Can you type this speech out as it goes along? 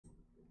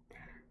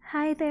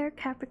Hi there,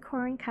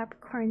 Capricorn,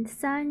 Capricorn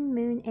Sun,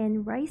 Moon,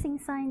 and Rising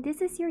sign.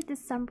 This is your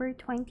December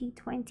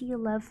 2020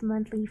 Love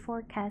Monthly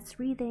Forecast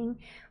reading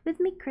with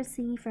me,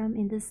 Krissy, from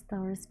In the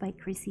Stars by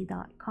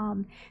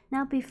Krissy.com.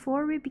 Now,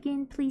 before we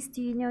begin, please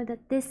do you know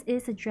that this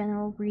is a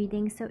general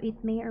reading, so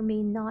it may or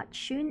may not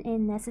tune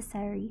in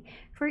necessary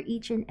for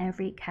each and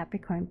every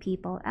Capricorn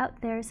people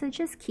out there. So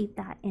just keep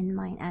that in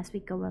mind as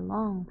we go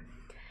along.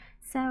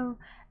 So,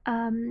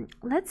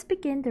 let's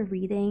begin the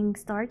reading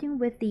starting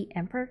with the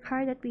Emperor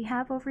card that we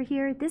have over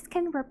here. This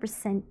can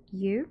represent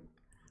you,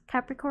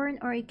 Capricorn,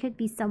 or it could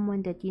be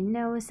someone that you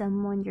know,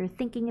 someone you're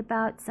thinking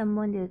about,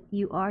 someone that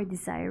you are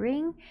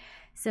desiring.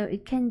 So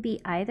it can be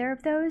either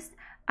of those.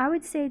 I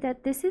would say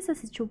that this is a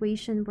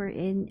situation we're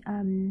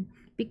in,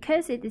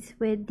 because it is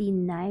with the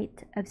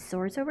Knight of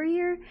Swords over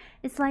here.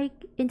 It's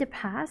like in the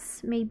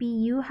past, maybe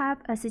you have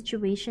a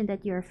situation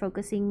that you're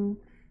focusing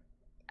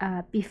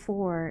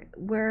before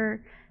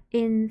where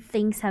in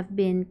things have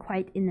been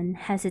quite in an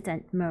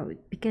hesitant mode,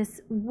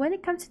 because when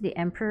it comes to the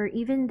Emperor,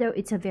 even though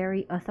it's a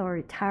very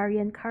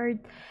authoritarian card,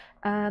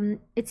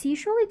 it's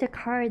usually the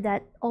card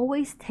that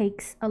always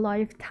takes a lot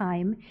of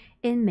time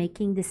in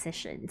making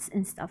decisions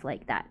and stuff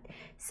like that.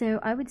 So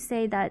I would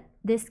say that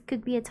this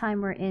could be a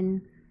time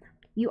wherein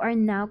you are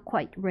now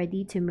quite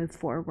ready to move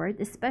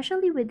forward,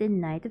 especially with the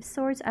Knight of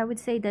Swords. I would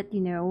say that,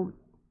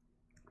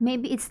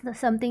 maybe it's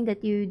something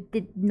that you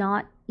did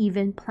not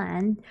even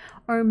plan,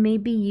 or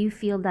maybe you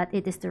feel that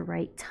it is the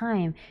right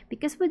time,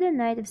 because with the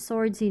Knight of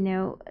Swords,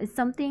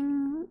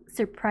 something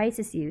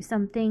surprises you,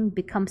 something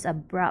becomes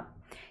abrupt,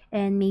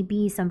 and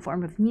maybe some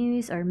form of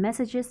news or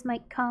messages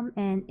might come,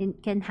 and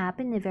it can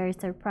happen in a very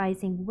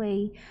surprising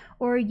way.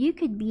 Or you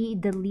could be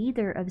the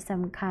leader of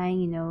some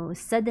kind,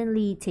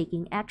 suddenly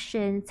taking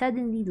action,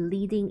 suddenly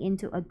leading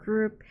into a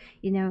group.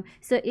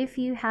 So if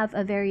you have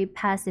a very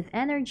passive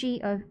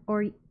energy,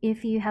 or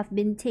if you have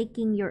been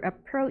taking your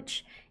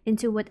approach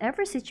into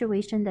whatever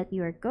situation that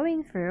you are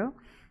going through,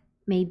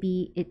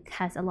 maybe it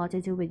has a lot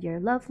to do with your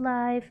love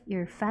life,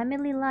 your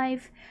family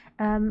life.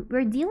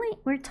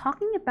 We're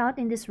talking about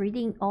in this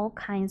reading all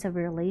kinds of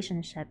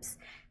relationships.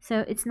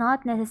 So it's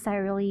not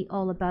necessarily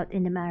all about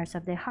in the matters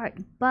of the heart,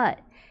 but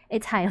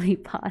it's highly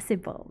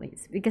possible,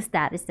 because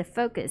that is the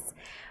focus.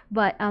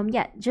 But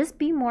yeah, just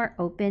be more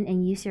open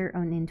and use your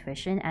own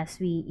intuition as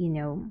we,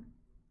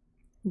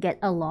 get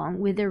along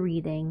with the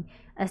reading,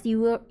 as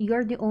you're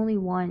the only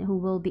one who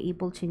will be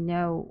able to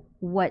know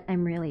what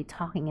I'm really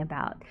talking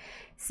about.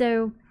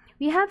 So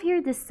we have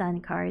here the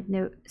Sun card.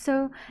 No,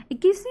 so it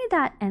gives me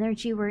that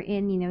energy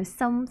wherein,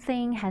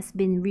 something has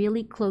been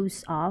really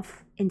closed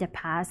off in the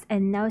past,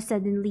 and now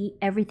suddenly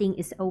everything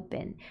is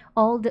open.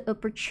 All the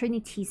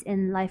opportunities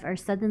in life are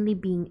suddenly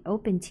being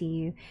open to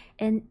you,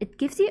 and it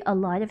gives you a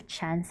lot of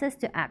chances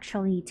to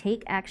actually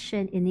take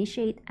action,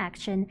 initiate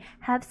action,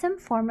 have some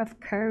form of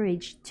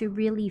courage to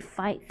really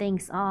fight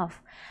things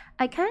off.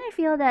 I kind of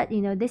feel that,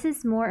 this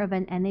is more of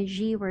an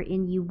energy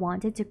wherein you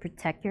wanted to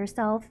protect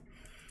yourself.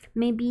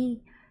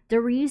 Maybe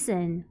the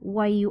reason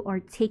why you are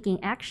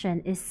taking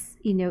action is,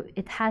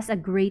 it has a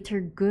greater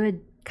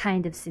good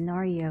kind of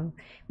scenario.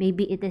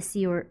 Maybe it is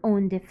your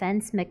own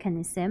defense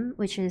mechanism,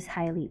 which is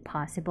highly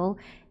possible.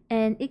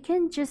 And it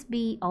can just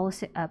be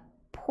also a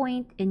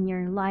point in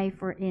your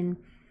life wherein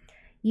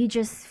you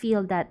just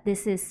feel that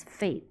this is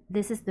fate,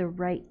 this is the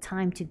right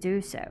time to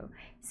do so.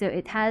 So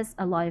it has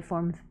a lot of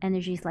form of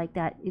energies like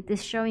that. It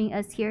is showing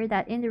us here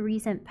that in the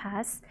recent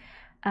past,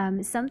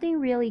 something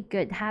really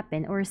good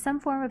happened, or some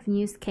form of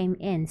news came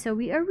in. So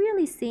we are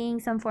really seeing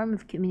some form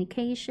of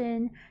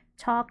communication,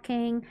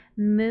 talking,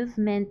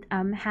 movement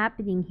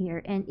happening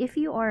here. And if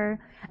you are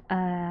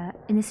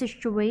in a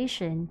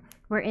situation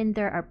wherein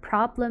there are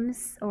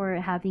problems or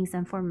having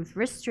some form of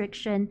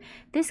restriction,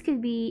 this could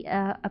be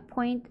a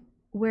point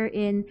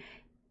wherein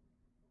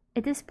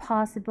it is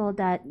possible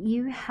that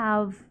you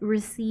have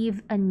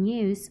received a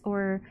news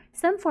or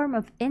some form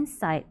of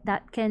insight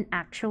that can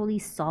actually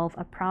solve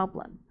a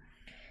problem.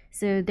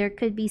 So there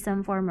could be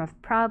some form of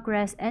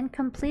progress and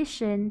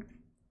completion,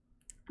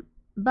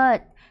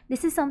 but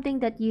this is something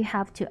that you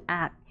have to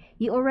act.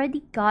 You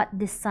already got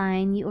the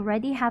sign, you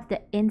already have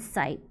the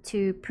insight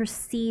to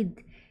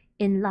proceed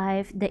in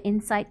life, the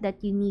insight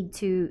that you need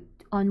to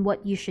on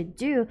what you should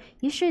do.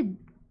 You should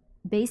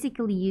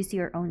basically use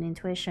your own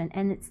intuition,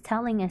 and it's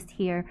telling us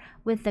here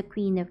with the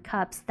Queen of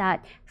Cups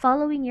that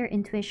following your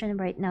intuition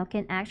right now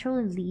can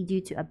actually lead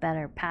you to a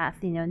better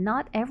path.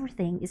 Not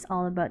everything is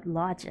all about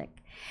logic.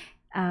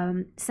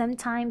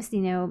 Sometimes,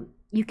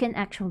 you can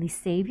actually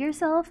save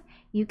yourself,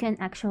 you can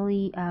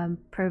actually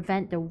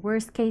prevent the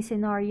worst case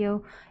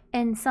scenario,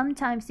 and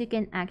sometimes you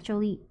can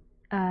actually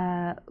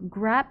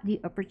grab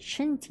the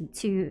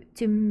opportunity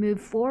to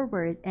move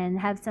forward and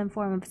have some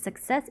form of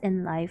success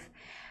in life,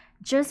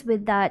 just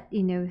with that,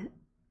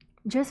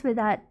 just with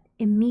that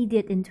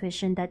immediate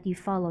intuition that you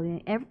follow.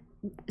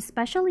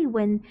 Especially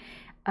when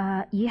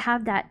you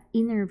have that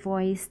inner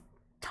voice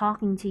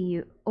talking to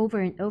you over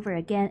and over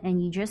again,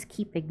 and you just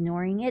keep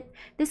ignoring it.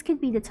 This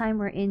could be the time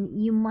wherein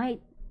you might,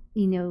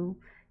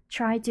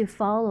 try to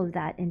follow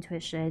that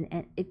intuition,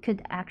 and it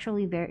could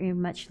actually very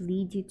much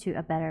lead you to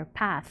a better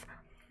path.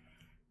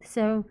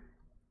 So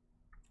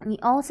we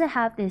also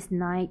have this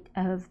Knight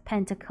of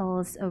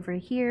Pentacles over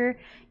here,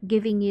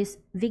 giving us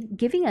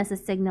a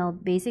signal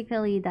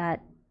basically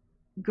that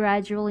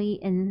gradually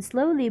and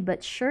slowly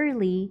but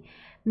surely,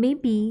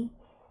 maybe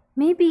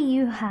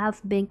you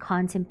have been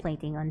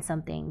contemplating on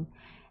something,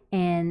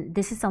 and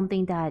this is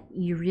something that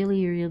you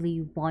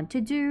really want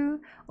to do,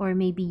 or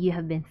maybe you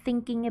have been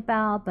thinking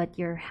about but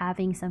you're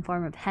having some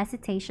form of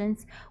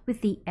hesitations.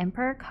 With the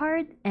Emperor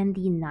card and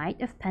the Knight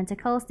of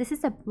Pentacles, this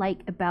is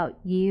about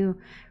you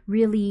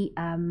really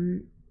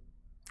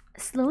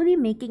slowly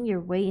making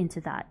your way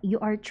into that. You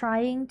are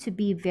trying to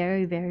be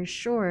very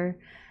sure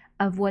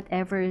of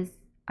whatever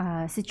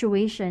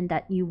situation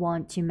that you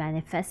want to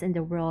manifest in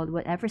the world,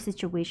 whatever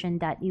situation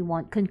that you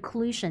want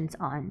conclusions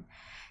on.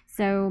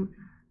 So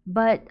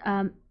but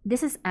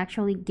this is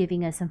actually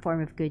giving us some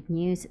form of good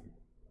news.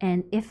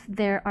 And if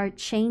there are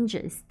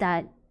changes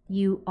that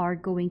you are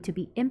going to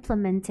be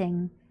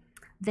implementing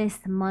this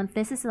month,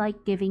 this is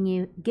like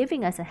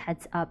giving us a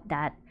heads up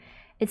that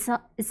it's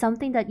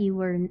something that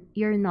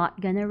you're not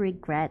gonna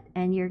regret,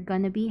 and you're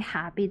gonna be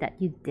happy that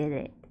you did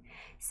it.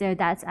 So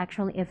that's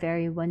actually a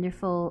very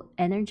wonderful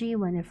energy,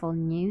 wonderful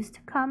news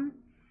to come.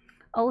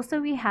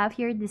 Also, we have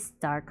here the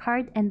Star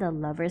card and the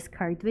Lovers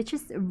card, which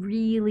is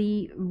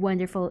really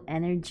wonderful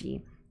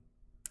energy.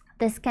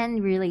 This can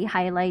really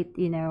highlight,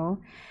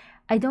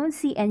 I don't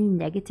see any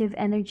negative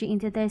energy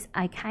into this.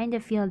 I kind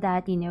of feel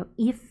that,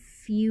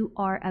 if you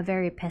are a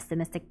very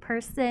pessimistic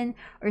person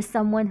or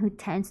someone who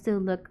tends to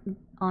look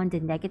on the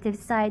negative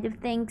side of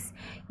things,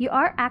 you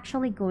are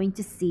actually going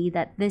to see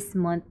that this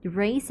month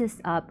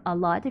raises up a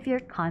lot of your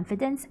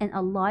confidence and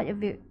a lot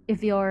of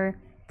your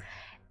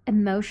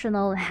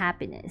emotional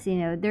happiness.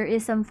 There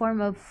is some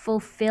form of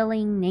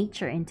fulfilling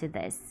nature into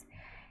this.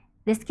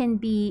 This can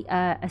be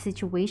a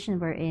situation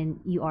wherein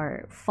you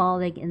are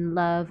falling in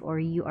love, or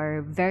you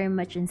are very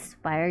much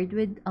inspired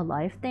with a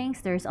lot of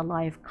things. There's a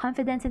lot of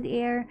confidence in the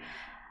air.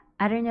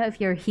 I don't know if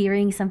you're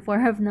hearing some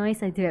form of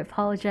noise. I do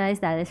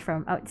apologize. That is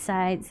from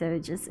outside, so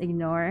just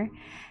ignore.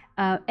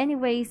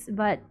 Anyways,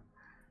 but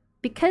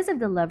because of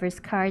the Lovers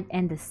card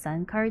and the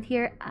Sun card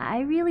here,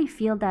 I really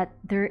feel that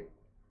there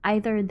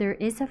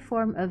is a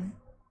form of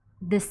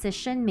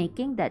decision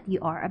making that you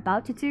are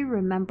about to do.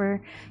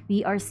 Remember,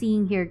 we are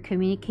seeing here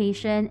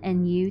communication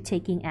and you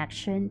taking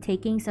action,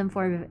 taking some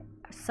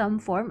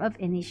form of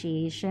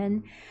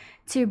initiation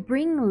to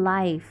bring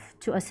life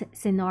to a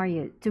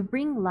scenario, to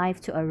bring life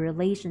to a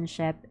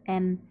relationship,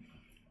 and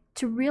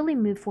to really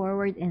move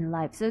forward in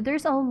life. So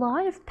there's a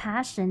lot of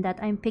passion that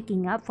I'm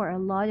picking up for a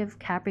lot of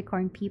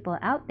Capricorn people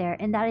out there,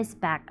 and that is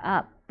backed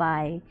up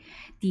by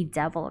the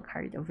Devil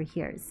card over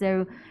here.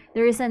 So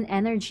there is an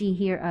energy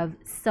here of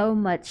so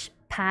much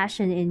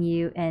passion in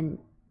you, and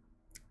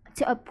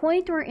to a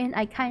point wherein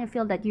I kind of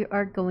feel that you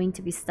are going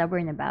to be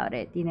stubborn about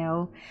it,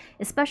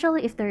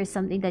 especially if there is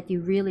something that you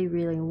really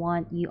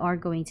want. You are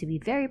going to be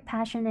very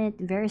passionate,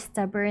 very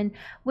stubborn,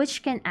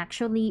 which can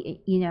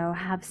actually,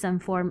 have some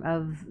form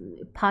of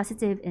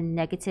positive and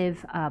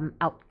negative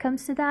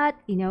outcomes to that.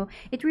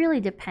 It really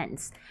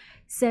depends.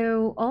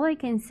 So all I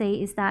can say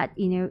is that,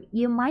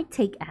 you might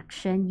take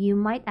action, you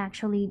might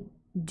actually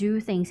do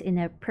things in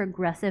a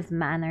progressive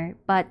manner,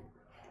 but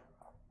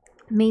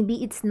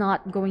maybe it's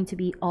not going to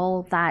be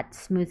all that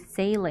smooth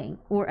sailing,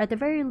 or at the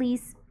very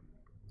least,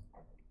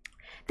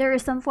 there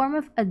is some form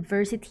of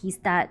adversities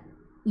that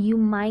you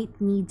might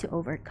need to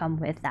overcome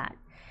with that.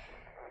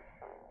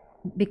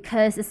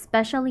 Because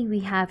especially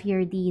we have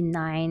here the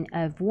Nine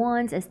of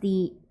Wands as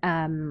the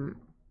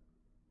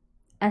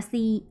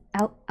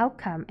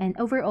outcome and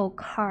overall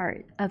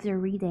card of the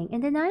reading.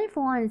 And the Nine of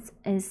Wands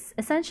is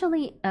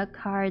essentially a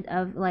card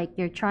of like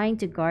you're trying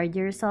to guard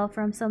yourself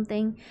from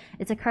something.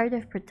 It's a card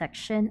of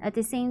protection. At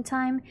the same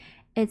time,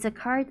 it's a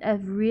card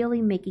of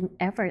really making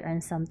effort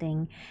on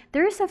something.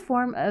 There is a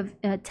form of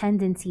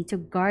tendency to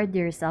guard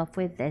yourself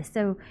with this.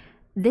 So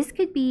this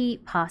could be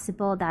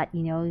possible that,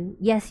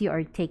 yes, you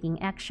are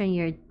taking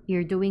action,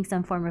 you're doing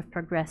some form of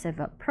progressive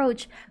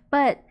approach,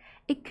 but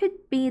it could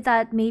be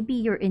that maybe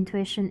your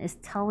intuition is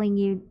telling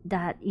you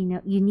that,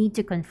 you need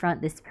to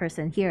confront this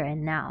person here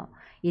and now.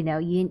 You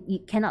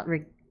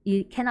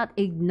cannot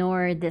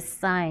ignore this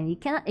sign. You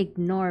cannot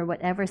ignore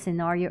whatever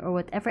scenario or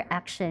whatever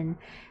action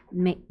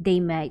they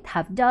might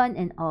have done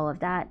and all of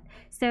that.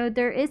 So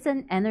there is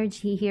an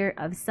energy here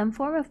of some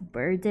form of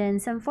burden,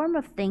 some form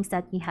of things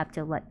that you have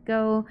to let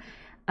go.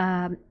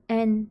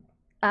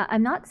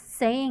 I'm not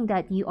saying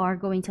that you are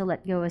going to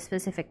let go a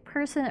specific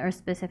person or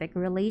specific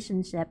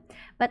relationship,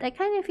 but I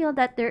kind of feel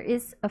that there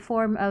is a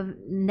form of,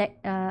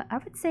 I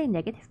would say,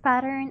 negative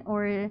pattern,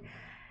 or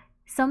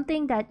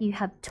something that you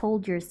have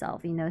told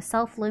yourself,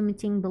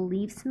 self-limiting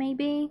beliefs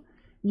maybe.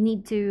 You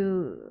need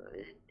to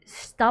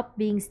stop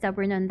being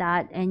stubborn on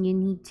that, and you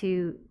need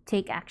to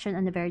take action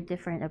on a very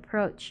different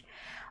approach.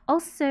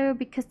 Also,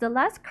 because the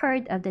last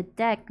card of the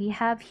deck we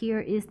have here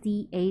is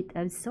the Eight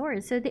of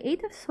Swords. So the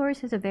Eight of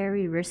Swords is a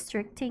very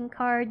restricting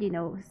card,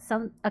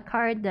 a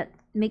card that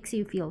makes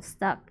you feel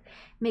stuck,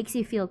 makes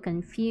you feel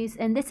confused,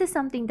 and this is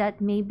something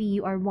that maybe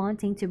you are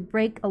wanting to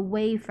break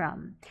away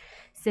from.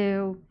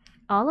 So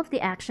all of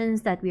the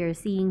actions that we are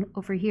seeing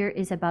over here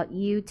is about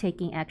you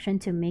taking action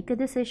to make a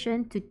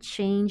decision to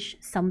change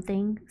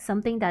something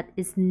that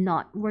is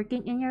not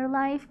working in your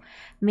life,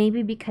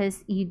 maybe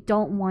because you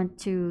don't want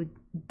to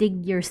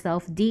dig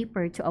yourself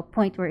deeper to a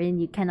point wherein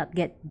you cannot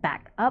get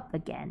back up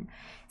again.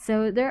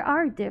 So there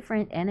are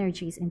different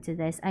energies into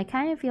this. I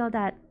kind of feel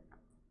that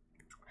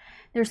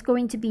there's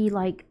going to be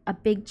like a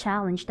big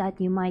challenge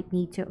that you might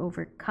need to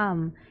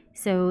overcome.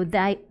 So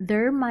that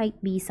there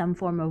might be some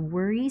form of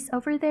worries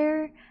over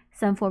there,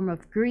 some form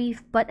of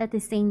grief, but at the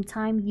same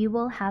time, you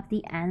will have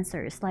the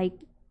answers. Like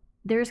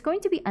there's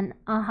going to be an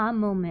aha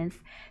moment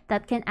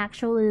that can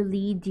actually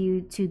lead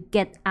you to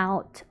get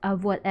out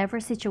of whatever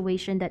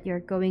situation that you're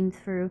going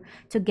through,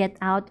 to get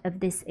out of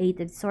this Eight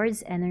of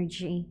Swords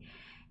energy,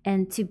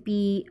 and to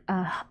be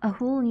a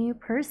whole new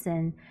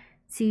person,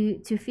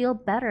 to feel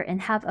better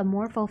and have a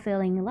more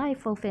fulfilling life,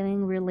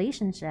 fulfilling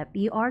relationship.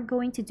 You are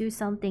going to do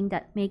something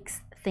that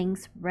makes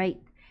things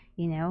right,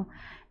 you know,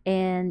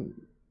 and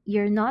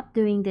you're not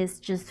doing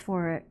this just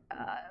for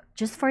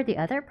the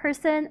other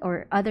person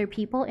or other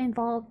people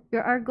involved. You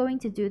are going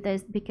to do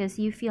this because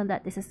you feel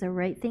that this is the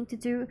right thing to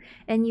do,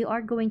 and you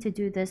are going to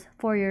do this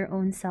for your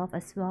own self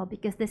as well,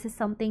 because this is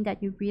something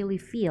that you really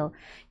feel.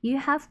 You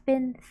have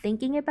been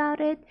thinking about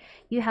it,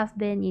 you have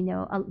been, you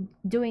know,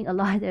 doing a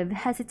lot of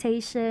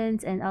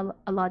hesitations and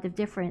a lot of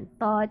different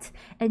thoughts,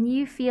 and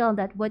you feel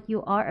that what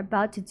you are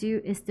about to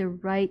do is the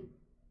right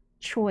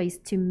choice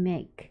to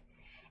make,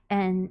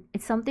 and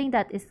it's something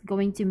that is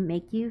going to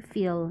make you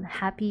feel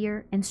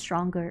happier and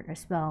stronger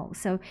as well.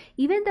 So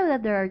even though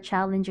that there are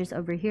challenges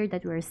over here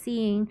that we're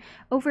seeing,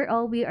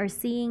 overall we are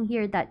seeing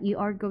here that you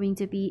are going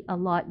to be a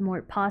lot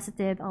more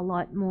positive, a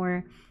lot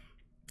more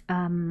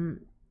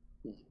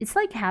it's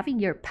like having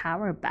your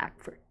power back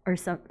for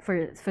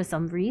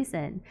some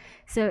reason.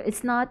 So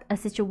it's not a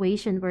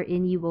situation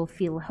wherein you will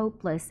feel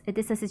hopeless. It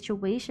is a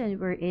situation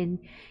wherein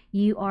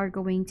you are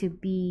going to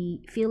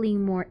be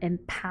feeling more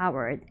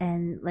empowered,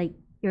 and like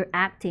you're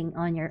acting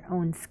on your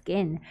own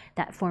skin,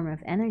 that form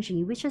of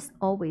energy, which is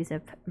always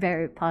a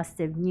very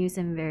positive news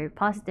and very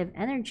positive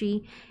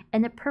energy,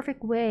 and a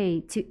perfect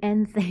way to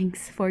end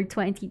things for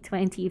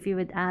 2020, if you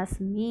would ask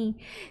me,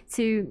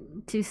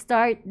 to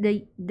start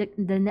the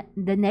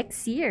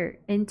next year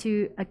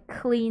into a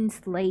clean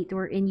slate,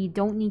 wherein you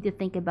don't need to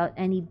think about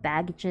any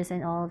baggages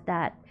and all of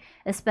that,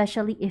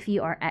 especially if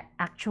you are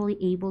actually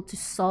able to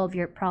solve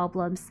your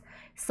problems,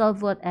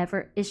 solve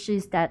whatever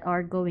issues that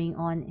are going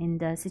on in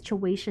the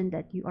situation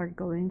that you are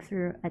going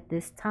through at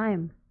this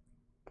time.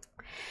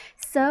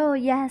 So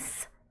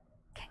yes,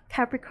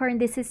 Capricorn,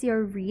 this is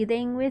your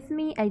reading with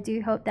me. I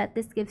do hope that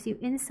this gives you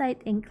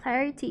insight and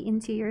clarity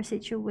into your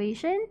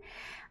situation.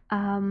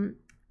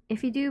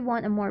 If you do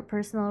want a more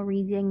personal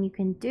reading, you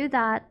can do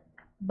that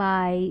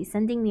by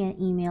sending me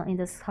an email in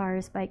the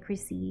stars by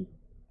Krissy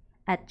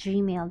at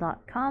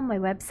gmail.com. My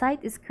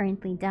website is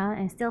currently down.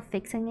 I'm still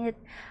fixing it.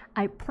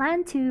 I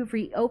plan to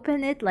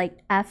reopen it like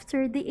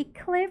after the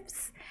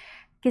eclipse,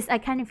 because I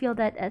kind of feel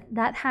that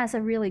that has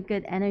a really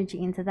good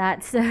energy into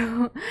that.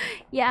 So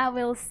yeah,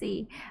 we'll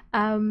see.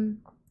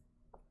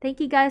 Thank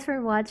you guys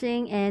for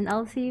watching, and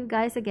I'll see you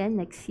guys again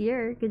next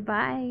year.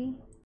 Goodbye.